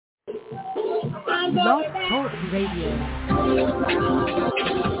Blog Talk Radio.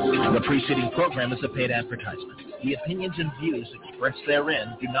 The preceding program is a paid advertisement. The opinions and views expressed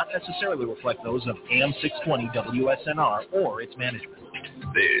therein do not necessarily reflect those of AM 620 WSNR or its management.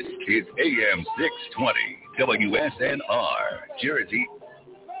 This is AM 620 WSNR, Jersey.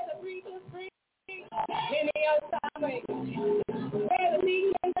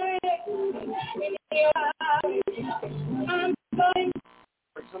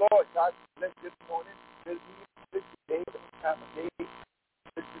 Praise the Lord. God bless this morning. This day, this time of day.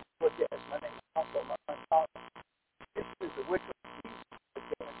 This is what yes. My name is also my father. This is the witch of Jesus.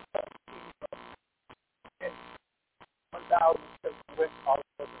 1,007 West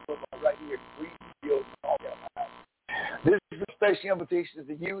Arlington right here in Greenville, North Carolina. This is a special invitation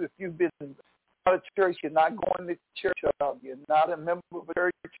to you. If you've been out of church, you're not going to church, or you're not a member of a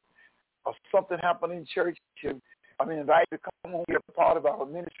church, or something happened in church, I'm invited to come home and be a part of our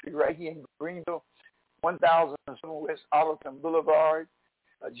ministry right here in Greenville, 1007 West Arlington Boulevard,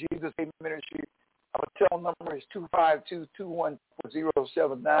 Jesus Name Ministry. Our telephone number is 252-214-0799.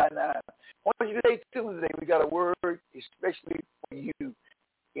 On today's Tuesday, we got a word especially for you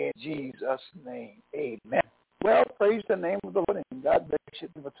in Jesus' name. Amen. Well, praise the name of the Lord, and God bless you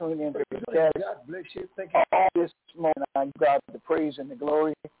for tuning in. God bless you. Thank you all this morning. I give God the praise and the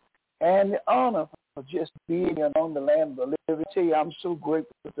glory and the honor for just being on the land of the living. I tell you, I'm so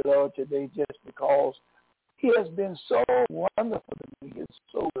grateful to the Lord today just because He has been so wonderful to me. He's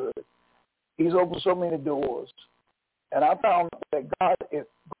so good. He's opened so many doors. And I found that God is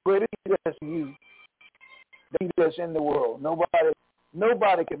greater than you, than He does in the world.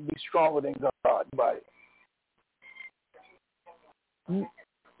 Nobody can be stronger than God. Nobody.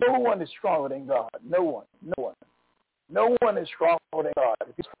 No one is stronger than God. No one. No one is stronger than God.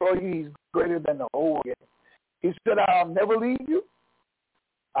 If He's for you, He's greater than the whole world. He said, I'll never leave you.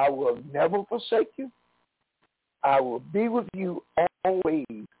 I will never forsake you. I will be with you always,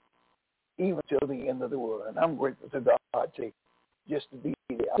 even till the end of the world. And I'm grateful to God just to be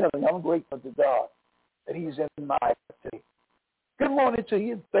there. I'm grateful to God that He's in my life today. Good morning to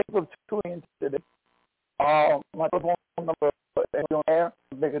you. Thankful to tune in today. My phone number is on air.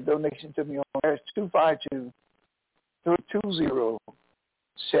 Make a donation to me on air. It's 252-320-7401.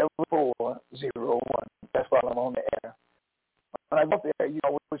 That's why I'm on the air. When I go up there, you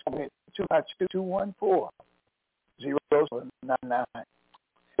know which one it is. 252-214-0799.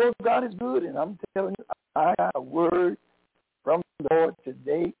 Well, God is good, and I'm telling you, I got a word from the Lord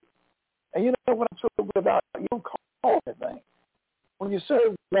today. And you know what I'm so good about? You don't call anything. When you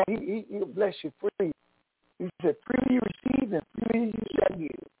serve God, He'll bless you free. He said, freely you receive and freely you shall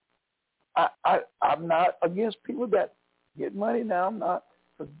give. I'm not against people that get money now. I'm not.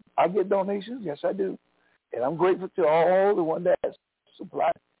 I get donations. Yes, I do. And I'm grateful to all the one that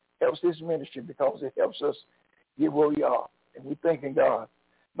supplies, helps this ministry because it helps us get where we are. And we're thanking God.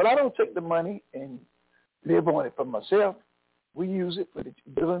 But I don't take the money and live on it for myself. We use it for the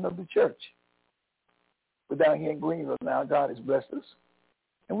building of the church. We're down here in Greenville now. God has blessed us.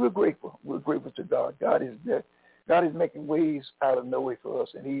 And we're grateful. We're grateful to God. God is there. God is making ways out of no way for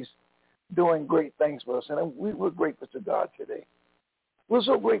us. And He's doing great things for us. And we're grateful to God today. We're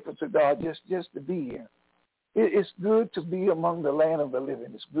so grateful to God just to be here. It's good to be among the land of the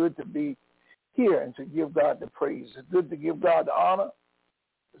living. It's good to be here and to give God the praise. It's good to give God the honor.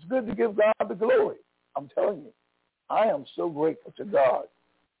 It's good to give God the glory. I'm telling you, I am so grateful to God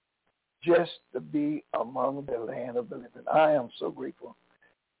just to be among the land of the living. I am so grateful.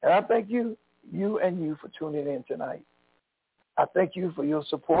 And I thank you for tuning in tonight. I thank you for your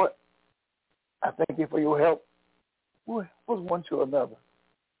support. I thank you for your help. We're one to another.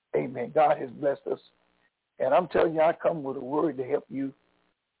 Amen. God has blessed us. And I'm telling you, I come with a word to help you.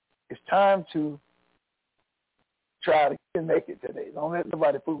 It's time to try to make it today. Don't let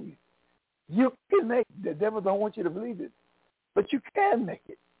nobody fool you. You can make it. The devil don't want you to believe it. But you can make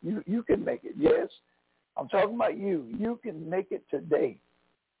it. You can make it. Yes. I'm talking about you. You can make it today.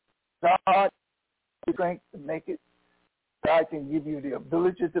 God has the strength to make it. God can give you the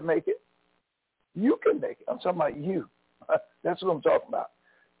ability to make it. You can make it. I'm talking about you. That's what I'm talking about.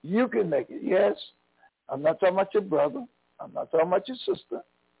 You can make it. Yes. I'm not talking about your brother. I'm not talking about your sister.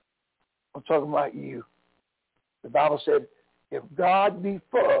 I'm talking about you. The Bible said, if God be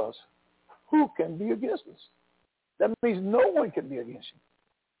for us, who can be against us? That means no one can be against you.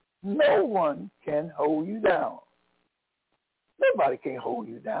 No one can hold you down. Nobody can hold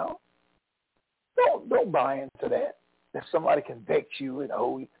you down. Don't buy into that somebody can vex you and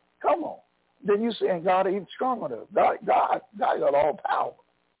hold you. Come on. Then you're saying God ain't strong enough. God got all power.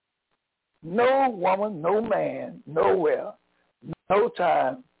 No woman, no man, nowhere, no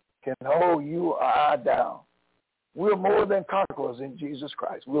time can hold you or I down. We're more than conquerors in Jesus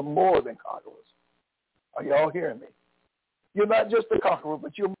Christ. We're more than conquerors. Are y'all hearing me? You're not just a conqueror,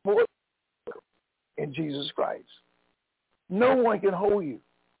 but you're more than a conqueror in Jesus Christ. No one can hold you.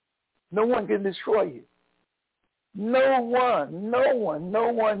 No one can destroy you. No one,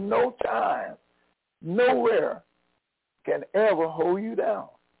 no time, nowhere can ever hold you down.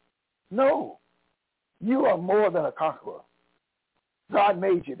 No. You are more than a conqueror. God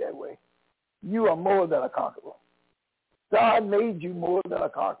made you that way. You are more than a conqueror. God made you more than a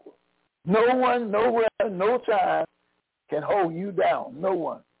conqueror. No one, nowhere, no time can hold you down. No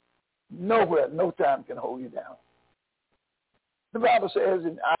one, nowhere, no time can hold you down. The Bible says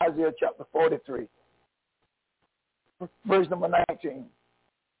in Isaiah chapter 43, verse number 19,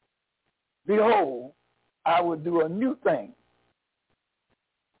 behold, I will do a new thing.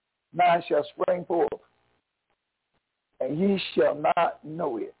 Now it shall spring forth, and ye shall not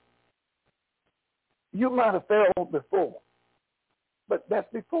know it. You might have fell before, but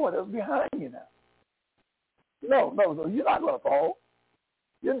that's before. That's behind you now. No, you're not going to fall.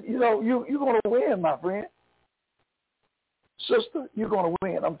 You're going to win, my friend. Sister, you're going to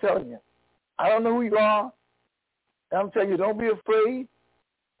win. I'm telling you. I don't know who you are. I'm telling you, don't be afraid,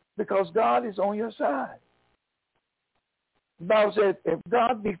 because God is on your side. The Bible says, if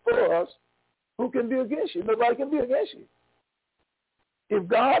God be for us, who can be against you? Nobody can be against you. If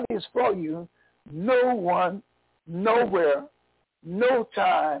God is for you, no one, nowhere, no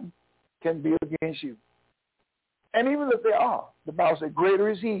time can be against you. And even if they are, the Bible says, greater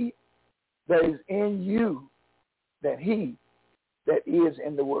is he that is in you than he that is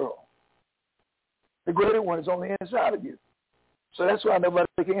in the world. The greater one is on the inside of you. So that's why nobody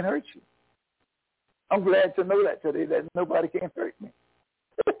can hurt you. I'm glad to know that today, that nobody can hurt me.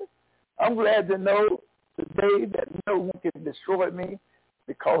 I'm glad to know today that no one can destroy me,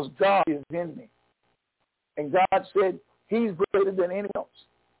 because God is in me. And God said he's greater than anyone else.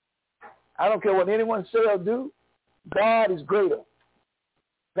 I don't care what anyone say or do. God is greater.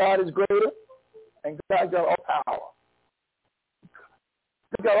 God is greater, and God got all power.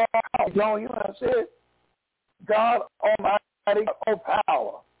 God got all power. You know what I said? God Almighty got all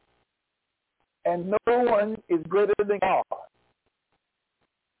power. And no one is greater than God.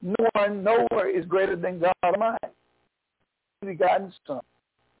 No one, nowhere is greater than God Almighty. The begotten Son,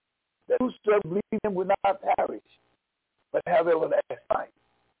 that whosoever believes in him will not perish, but have everlasting life.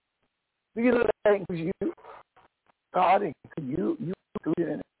 Do you know that includes you? God includes you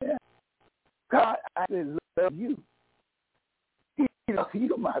included in it. God actually loves you. He loves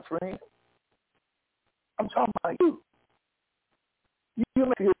you, my friend. I'm talking about you. You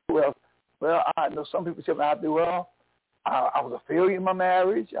may feel, well, I know some people say, I do well. I was a failure in my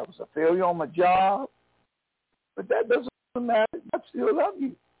marriage. I was a failure on my job. But that doesn't matter. I still love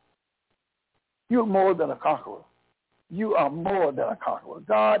you. You're more than a conqueror. You are more than a conqueror.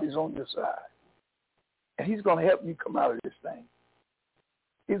 God is on your side. And he's going to help you come out of this thing.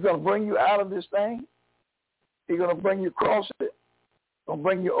 He's going to bring you out of this thing. He's going to bring you across it. He's going to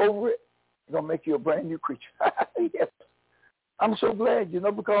bring you over it. He's going to make you a brand new creature. Yes. I'm so glad,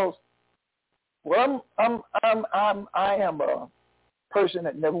 because well, I am a person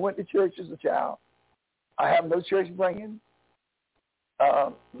that never went to church as a child. I have no church bringing.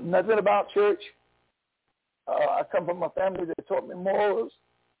 Nothing about church. I come from a family that taught me morals,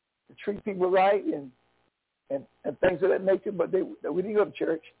 to treat people right, and things of that nature. But we didn't go to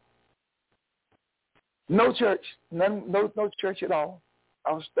church. No church, no church at all.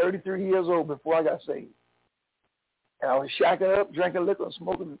 I was 33 years old before I got saved, and I was shacking up, drinking liquor, and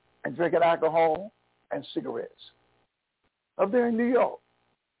smoking and drinking alcohol and cigarettes up there in New York.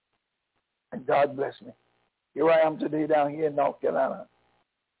 And God bless me. Here I am today down here in North Carolina,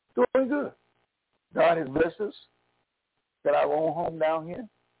 doing good. God has blessed us. Got our own home down here.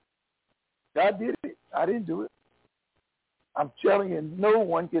 God did it. I didn't do it. I'm telling you, no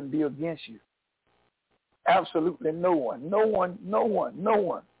one can be against you. Absolutely no one. No one, no one, no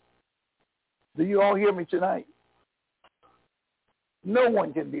one. Do you all hear me tonight? No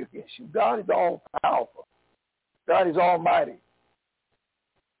one can be against you. God is all powerful. God is almighty.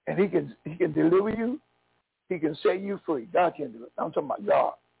 And he can deliver you. He can set you free. God can do it. I'm talking about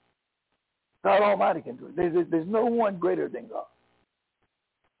God. God Almighty can do it. There's no one greater than God.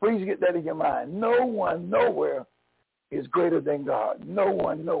 Please get that in your mind. No one, nowhere is greater than God. No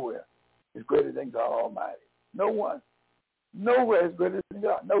one, nowhere is greater than God Almighty. No one. Nowhere is greater than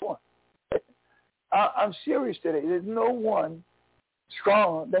God. No one. I'm serious today. There's no one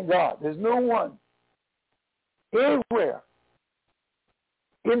stronger than God. There's no one anywhere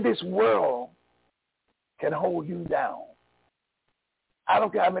in this world can hold you down. I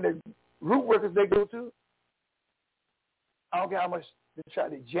don't care how many root workers they go to. I don't care how much they try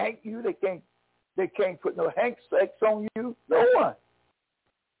to jank you. They can't put no hank sex on you. No one.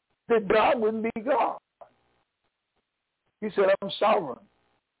 That God wouldn't be God. He said, I'm sovereign.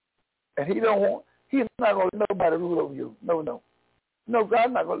 And he's not going to let nobody rule over you. No. No,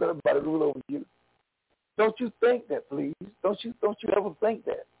 God's not going to let nobody rule over you. Don't you think that, please. Don't you ever think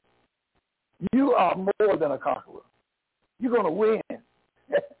that. You are more than a conqueror. You're going to win.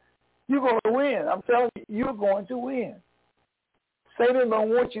 You're going to win. I'm telling you, you're going to win. Satan don't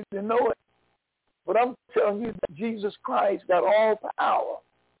want you to know it. But I'm telling you that Jesus Christ got all power.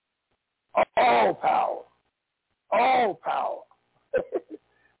 All power. All power.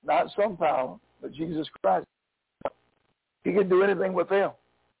 Not some power, but Jesus Christ. He can do anything with him.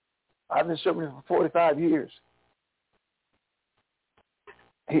 I've been serving him for 45 years.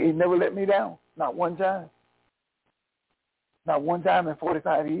 He never let me down. Not one time. Not one time in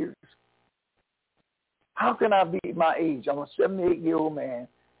 45 years. How can I be my age? I'm a 78-year-old man.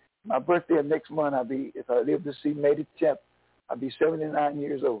 My birthday next month, if I live to see May the 10th, I'll be 79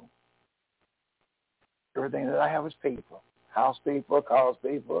 years old. Everything that I have is paid for. House paid for, cars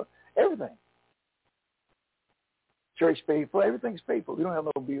paid for, everything. Church paid for, everything's paid for. We don't have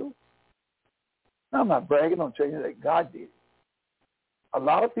no bills. Now, I'm not bragging. I'm telling you that God did. A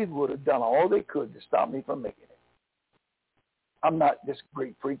lot of people would have done all they could to stop me from making it. I'm not this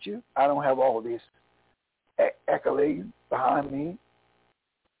great preacher. I don't have all this accolades behind me.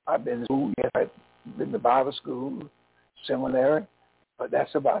 I've been to school. Yes, I've been to Bible school, seminary, but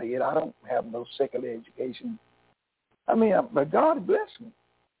that's about it. I don't have no secular education. I mean, but God blessed me.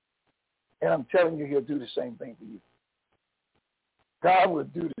 And I'm telling you, he'll do the same thing for you. God will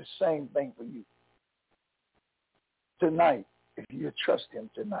do the same thing for you. Tonight, if you trust him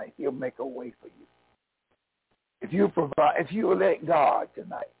tonight, he'll make a way for you. If you let God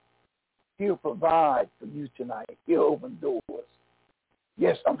tonight, he'll provide for you tonight. He'll open doors.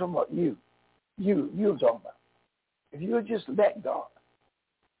 Yes, I'm talking about you. You're talking about. If you'll just let God,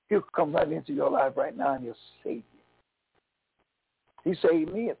 he'll come right into your life right now and he'll save you. He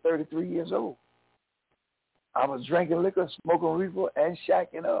saved me at 33 years old. I was drinking liquor, smoking reefer, and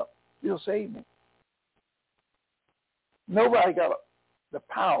shacking up. He'll save me. Nobody got the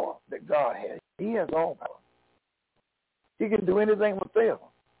power that God has. He has all power. He can do anything but fail.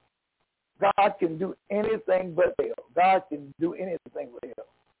 God can do anything but fail. God can do anything but fail.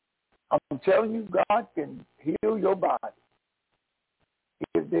 I'm telling you, God can heal your body.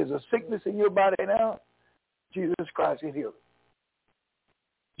 If there's a sickness in your body now, Jesus Christ can heal it.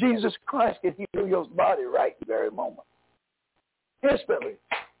 Jesus Christ can heal your body right the very moment. Instantly,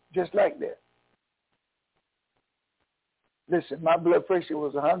 just like that. Listen, my blood pressure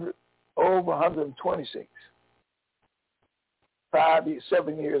was over 126.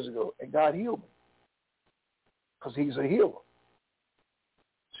 7 years ago, and God healed me because he's a healer.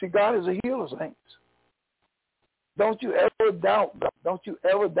 See, God is a healer, saints. Don't you ever doubt God. Don't you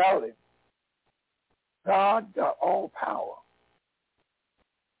ever doubt him. God got all power.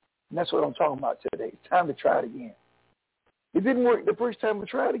 And that's what I'm talking about today. It's time to try it again. It didn't work the first time, but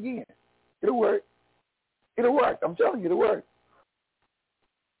try it again. It'll work. It'll work. I'm telling you, it'll work.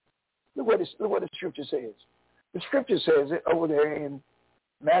 Look what the scripture says. The scripture says it over there in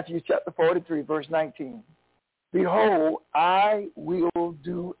Matthew chapter 43, verse 19. Behold, I will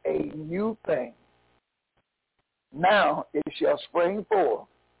do a new thing. Now it shall spring forth.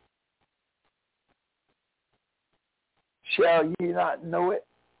 Shall ye not know it?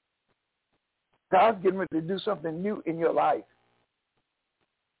 God's getting ready to do something new in your life.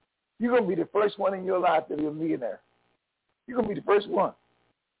 You're going to be the first one in your life to be a millionaire. You're going to be the first one.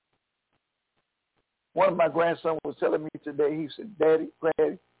 One of my grandsons was telling me today, he said, Daddy,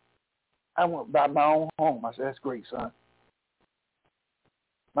 I want to buy my own home. I said, that's great, son.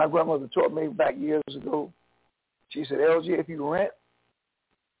 My grandmother taught me back years ago. She said, LG, if you rent,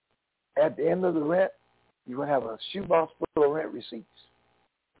 at the end of the rent, you're going to have a shoebox full of rent receipts.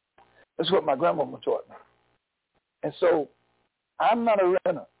 That's what my grandmama taught me. And so I'm not a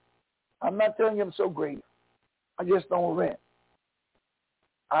renter. I'm not telling you I'm so great. I just don't rent.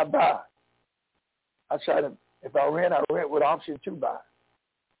 I buy. I try to, if I rent with option to buy.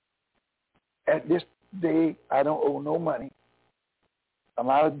 At this day, I don't owe no money. I'm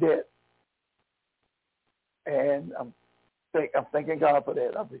out of debt. And I'm thanking God for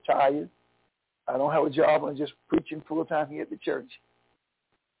that. I'm retired. I don't have a job. I'm just preaching full time here at the church.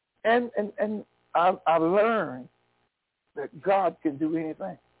 And I learned that God can do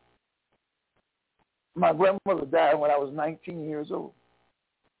anything. My grandmother died when I was 19 years old.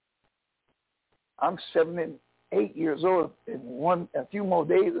 I'm 79 78 years old. In a few more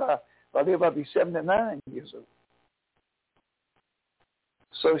days, I'll live, I'll be 79 years old.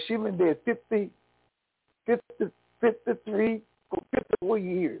 So she's been dead 53, 54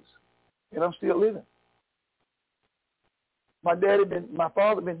 years, and I'm still living. My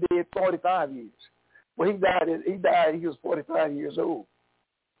father been dead 45 years. Well, he died, he was 45 years old.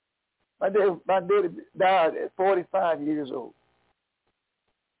 My daddy died at 45 years old.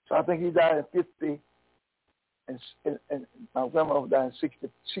 So I think he died at 50, and my grandmother died in 60.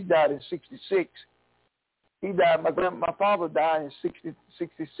 She died in 66. He died, my father died in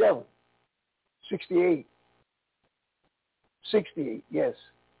 67, 68. 68, yes.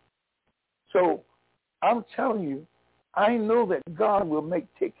 So I'm telling you, I know that God will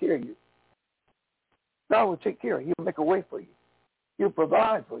take care of you. God will take care of you. He'll make a way for you. He'll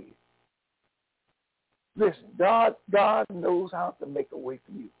provide for you. Listen, God knows how to make a way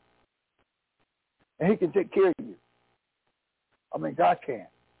for you. And he can take care of you. I mean, God can.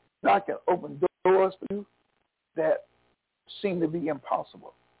 God can open doors for you that seem to be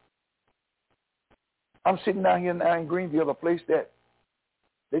impossible. I'm sitting down here now in Greenville, a place that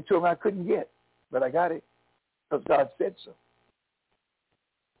they told me I couldn't get, but I got it because God said so.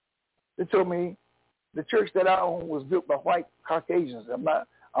 They told me the church that I own was built by white Caucasians.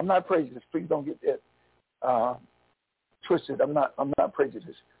 I'm not prejudiced. Please don't get that twisted. I'm not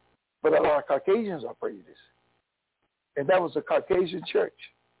prejudiced. But a lot of Caucasians are prejudiced. And that was a Caucasian church.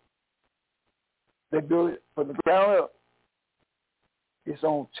 They built it from the ground up. It's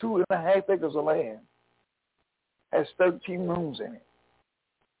on 2.5 acres of land. Has 13 rooms in it.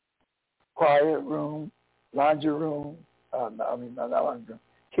 Quiet room, laundry room, not laundry room,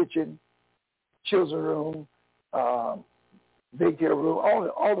 kitchen, children's room, daycare room,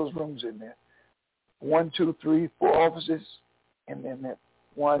 all those rooms in there. 1, 2, 3, 4 offices, and then that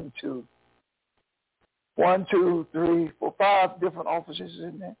 1, 2, 3, 4, 5 different offices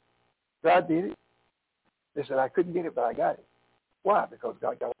in there. God did it. They said I couldn't get it, but I got it. Why? Because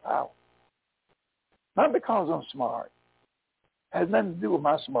God got power. Not because I'm smart. It has nothing to do with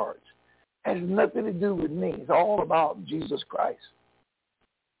my smarts. It has nothing to do with me. It's all about Jesus Christ.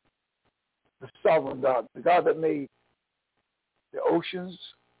 The sovereign God, the God that made the oceans,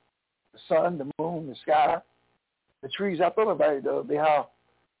 the sun, the moon, the sky, the trees. I thought about it the other day, how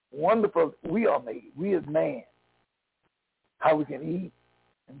wonderful we are made. We as man. How we can eat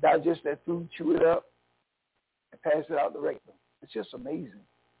and digest that food, chew it up, and pass it out the rectum. It's just amazing.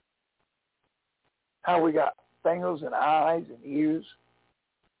 How we got fingers and eyes and ears.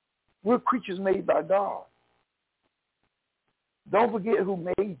 We're creatures made by God. Don't forget who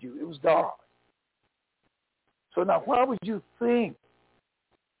made you. It was God. So now why would you think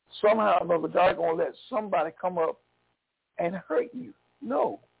somehow or another God going to let somebody come up and hurt you?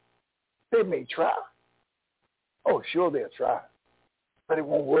 No. They may try. Oh, sure they'll try. But it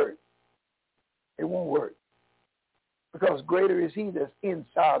won't work. It won't work. Because greater is he that's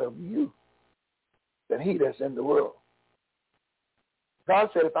inside of you than he that's in the world. God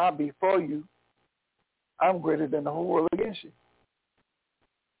said, if I be for you, I'm greater than the whole world against you.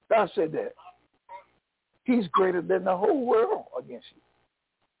 God said that. He's greater than the whole world against you.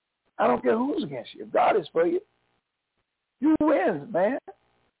 I don't care who's against you. If God is for you, you win, man.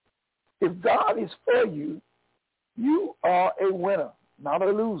 If God is for you, you are a winner, not a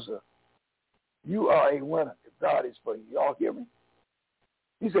loser. You are a winner if God is for you. Y'all hear me?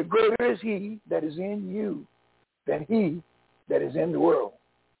 He said, greater is he that is in you than he that is in the world.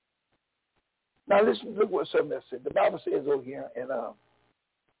 Now listen, look what something that said. The Bible says over here in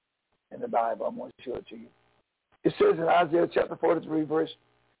the Bible, I'm going to show it to you. It says in Isaiah chapter 43, verse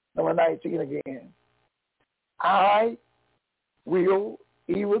number 19 again, I will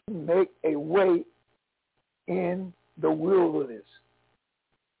even make a way in the wilderness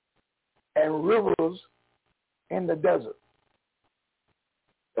and rivers in the desert.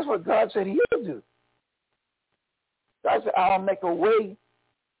 That's what God said he'll do. God said, I'll make a way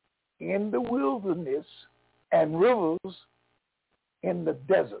in the wilderness and rivers in the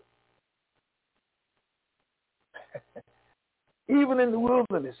desert. Even in the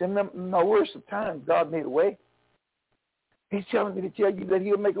wilderness, in the worst of times, God made a way. He's telling me to tell you that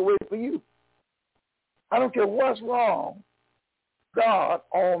he'll make a way for you. I don't care what's wrong. God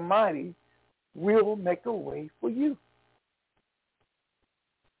Almighty will make a way for you.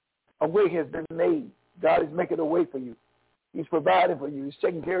 A way has been made. God is making a way for you. He's providing for you. He's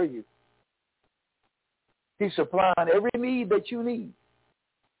taking care of you. He's supplying every need that you need.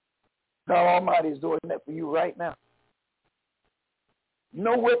 God Almighty is doing that for you right now.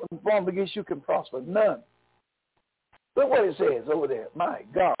 No weapon formed against you can prosper. None. Look what it says over there. My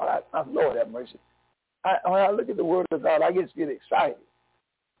God, Lord have mercy. when I look at the Word of God, I get excited.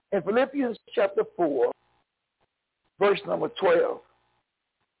 In Philippians chapter 4, verse number 12,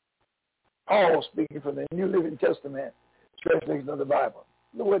 Paul speaking from the New Living Testament translation of the Bible.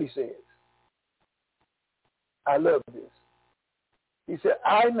 Look what he says. I love this. He said,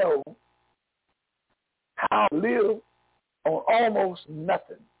 I know how to live on almost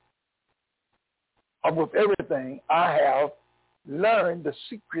nothing. With everything, I have learned the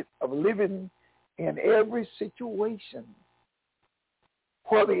secret of living in every situation,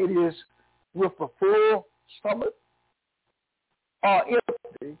 whether it is with a full stomach or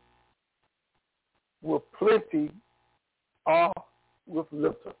empty, with plenty or with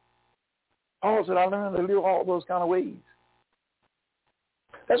little. Paul said, I learned to live all those kind of ways.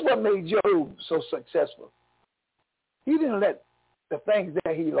 That's what made Job so successful. He didn't let the things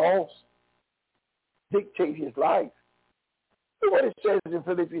that he lost dictate his life. Look what it says in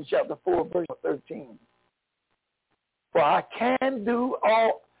Philippians chapter 4, verse 13. For I can do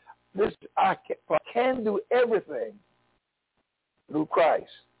all this, I can do everything through Christ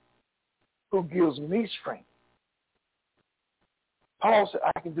who gives me strength. Paul said,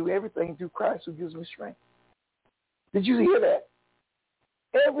 I can do everything through Christ who gives me strength. Did you hear that?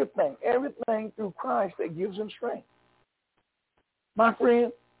 Everything through Christ that gives him strength. My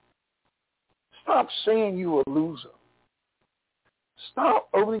friend, stop saying you're a loser. Stop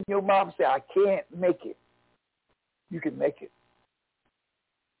opening your mouth and say, I can't make it. You can make it.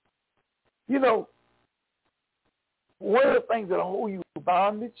 You know, one of the things that hold you in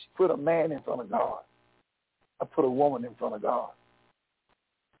bondage, put a man in front of God. I put a woman in front of God.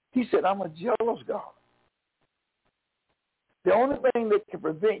 He said, I'm a jealous God. The only thing that can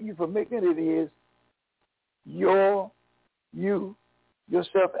prevent you from making it is yourself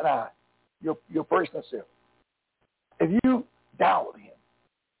and I, your personal self. If you doubt him.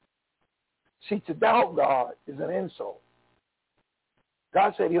 See, to doubt God is an insult.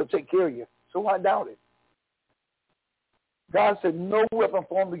 God said he'll take care of you, so why doubt it? God said no weapon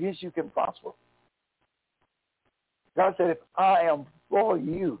formed against you can prosper. God said if I am for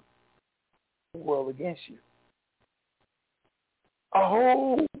you, the world against you. A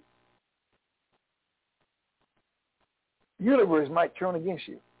whole universe might turn against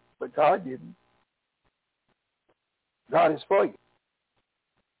you, but God didn't. God is for you.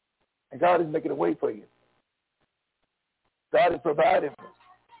 And God is making a way for you. God is providing for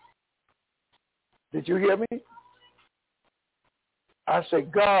you. Did you hear me? I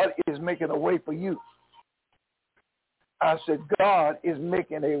said, God is making a way for you. I said, God is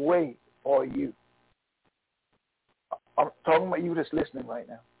making a way for you. I'm talking about you that's listening right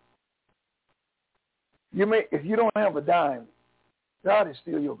now. If you don't have a dime, God is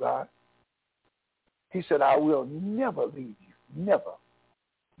still your God. He said, I will never leave you. Never.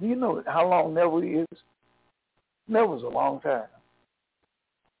 Do you know how long never is? Never is a long time.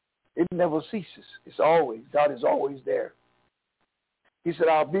 It never ceases. It's always. God is always there. He said,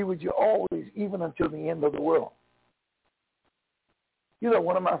 I'll be with you always, even until the end of the world. You know,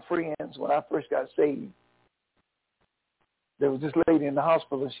 one of my friends, when I first got saved, there was this lady in the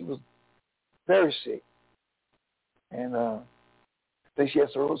hospital, and she was very sick. And then she had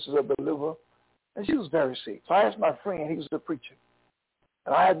cirrhosis of the liver, and she was very sick. So I asked my friend, he was a preacher.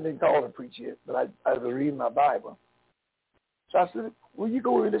 And I hadn't been called to preach yet, but I was reading my Bible. So I said, will you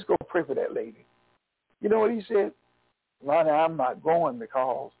go over and let's go pray for that lady? You know what he said? Lonnie, I'm not going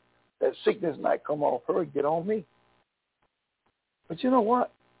because that sickness might come off her and get on me. But you know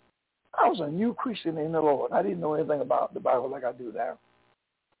what? I was a new Christian in the Lord. I didn't know anything about the Bible like I do now.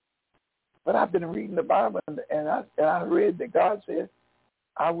 But I've been reading the Bible, and I read that God said,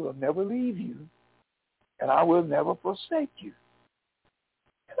 I will never leave you, and I will never forsake you.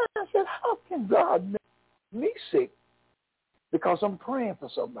 And I said, how can God make me sick because I'm praying for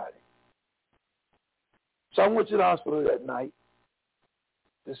somebody? So I went to the hospital that night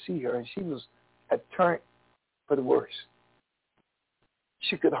to see her, and she had turned for the worse.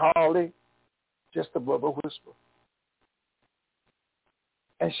 She could hardly just above a whisper.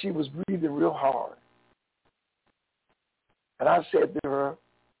 And she was breathing real hard. And I said to her,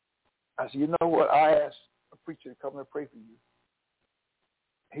 I said, you know what? I asked a preacher to come and pray for you.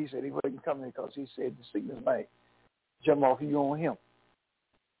 He said he wouldn't come there because he said the sickness might jump off you on him.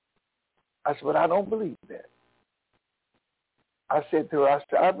 I said, but I don't believe that. I said to her,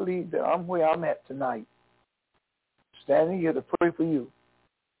 I believe that I'm where I'm at tonight, standing here to pray for you.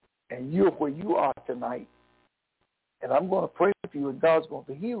 And you're where you are tonight. And I'm going to pray for you, and God's going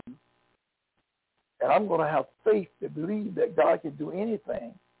to heal you. And I'm going to have faith to believe that God can do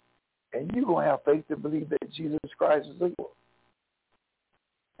anything. And you're going to have faith to believe that Jesus Christ is the Lord.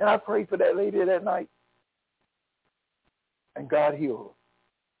 And I prayed for that lady that night. and God healed her.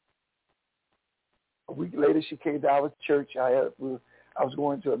 A week later, she came to our church. I was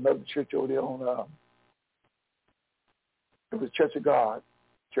going to another church over there on, it was Church of God,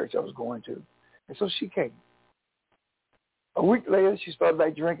 church I was going to. And so she came. A week later, she started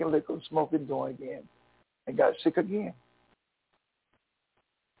back drinking liquor, smoking, doing again, and got sick again.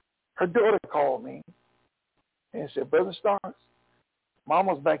 Her daughter called me and said, Brother Stocks,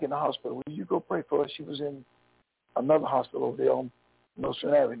 Mama's back in the hospital. Will you go pray for her? She was in another hospital over there on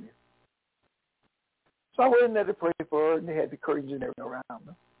Nostrand Avenue. So I went in there to pray for her, and they had the curtains and everything around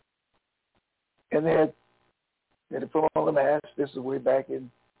her. And they had to put on the mask. This is way back in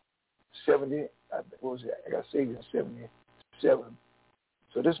 70. What was it? I got saved in 77.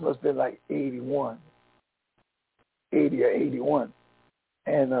 So this must have been like 80 or 81.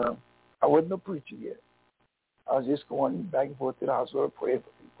 And I wasn't a preacher yet. I was just going back and forth to the hospital praying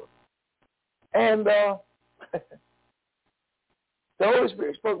for people. And the Holy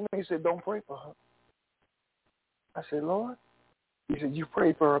Spirit spoke to me and said, don't pray for her. I said, Lord? He said, you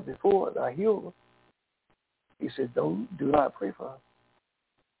prayed for her before and I healed her. He said, do not pray for her.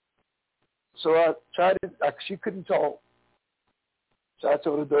 So I tried it. She couldn't talk. So I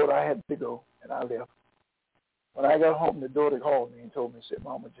told the daughter I had to go, and I left. When I got home, the daughter called me and told me, said,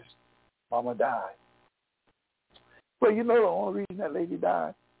 Mama died. Well, you know the only reason that lady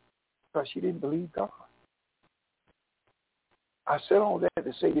died? Because she didn't believe God. I said all that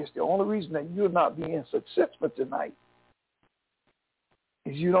to say this. The only reason that you're not being successful tonight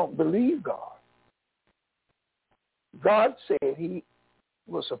is you don't believe God. God said he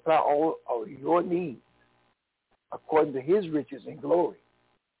will supply all of your needs according to his riches and glory.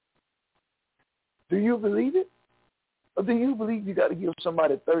 Do you believe it? Or do you believe you got to give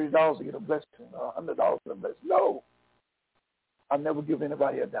somebody $30 to get a blessing or $100 to get a blessing? No. I'll never give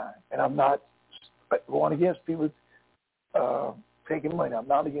anybody a dime. And I'm not going against people taking money. I'm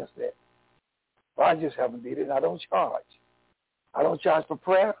not against that. But I just haven't did it, and I don't charge. I don't charge for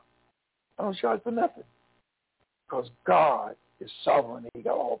prayer. I don't charge for nothing. Because God is sovereign and he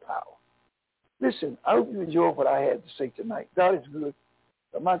got all power. Listen, I hope you enjoyed what I had to say tonight. God is good,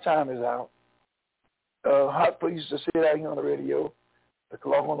 but my time is out. Hot police to say out here on the radio. The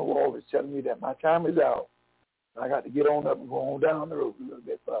clock on the wall is telling me that my time is out. I got to get on up and go on down the road a little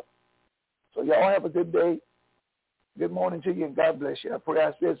bit further. So y'all have a good day. Good morning to you, and God bless you. I pray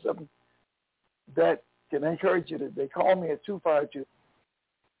I said something that can encourage you today. Call me at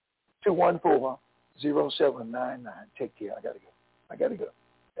 252-214-0799. Take care. I got to go.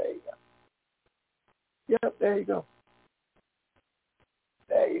 There you go. Yep, there you go.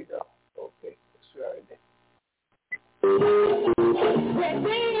 There you go. Okay, that's right there.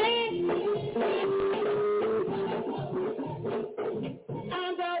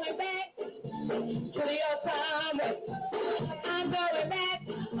 I'm going back to your time. I'm going back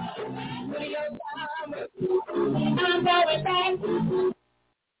to your time. I'm going back.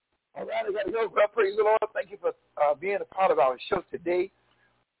 All right, I got to go. Well, praise the Lord. Thank you for being a part of our show today.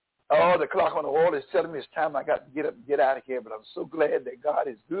 Oh, the clock on the wall is telling me it's time I got to get up and get out of here, but I'm so glad that God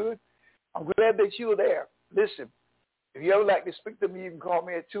is good. I'm glad that you were there. Listen, if you ever like to speak to me, you can call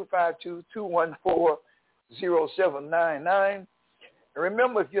me at 252-214-0799. And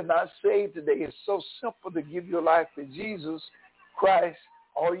remember, if you're not saved today, it's so simple to give your life to Jesus Christ.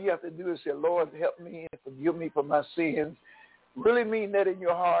 All you have to do is say, Lord, help me and forgive me for my sins. Really mean that in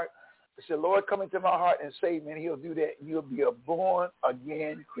your heart. Say, Lord, come into my heart and save me, and he'll do that. You'll be a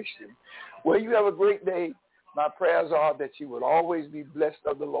born-again Christian. Well, you have a great day. My prayers are that you will always be blessed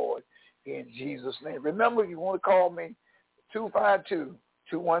of the Lord in Jesus' name. Remember, if you want to call me,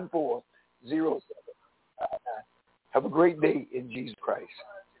 252-214-0799. Have a great day in Jesus Christ.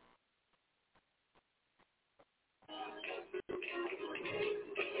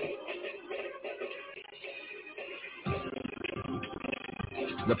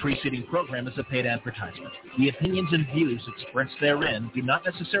 The preceding program is a paid advertisement. The opinions and views expressed therein do not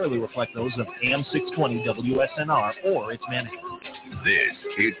necessarily reflect those of AM 620 WSNR or its management. This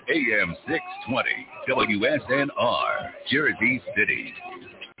is AM 620 WSNR, Jersey City.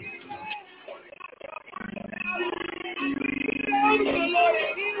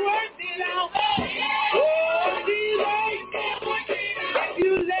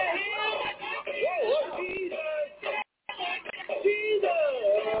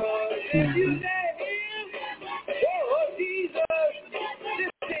 If you let him, oh Jesus, listen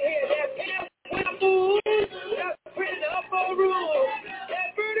here, that camp when I moved, that's printed up a room,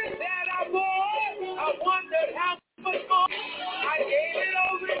 that burden that I bore, I wondered how much more, I gave it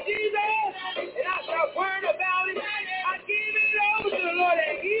over to Jesus, and I shall learn about it, I gave it over to the Lord,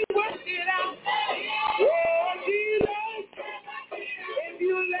 and he worked it out, oh Jesus.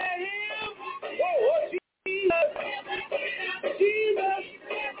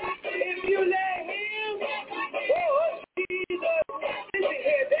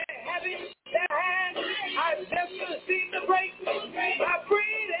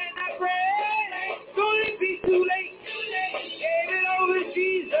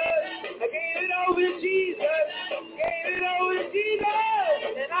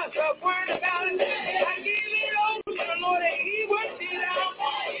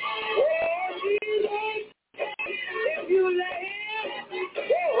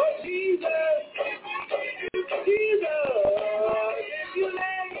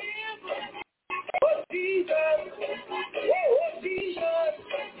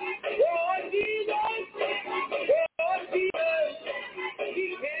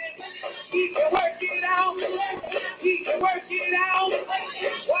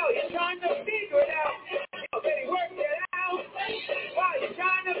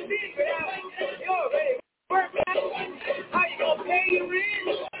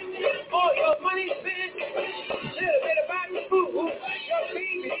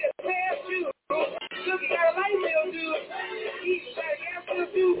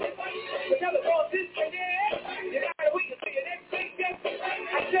 do. The telephone this and that. You gotta wait until your next paycheck.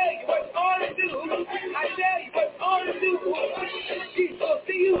 I tell you what's all to do. I tell you what's all to do. He's gonna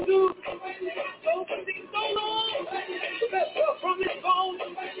see you soon. Don't see so long. Let's go from this phone.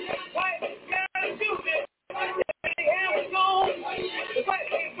 White man shooting. The hair was gone. The white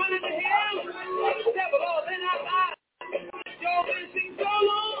man running the hair. The devil all in our eyes. Y'all been seen so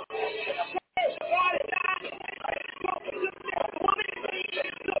long. The body died.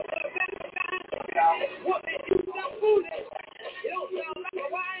 Woman, you stop fooling. You don't sound like a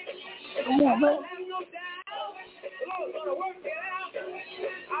wife. Come on, man.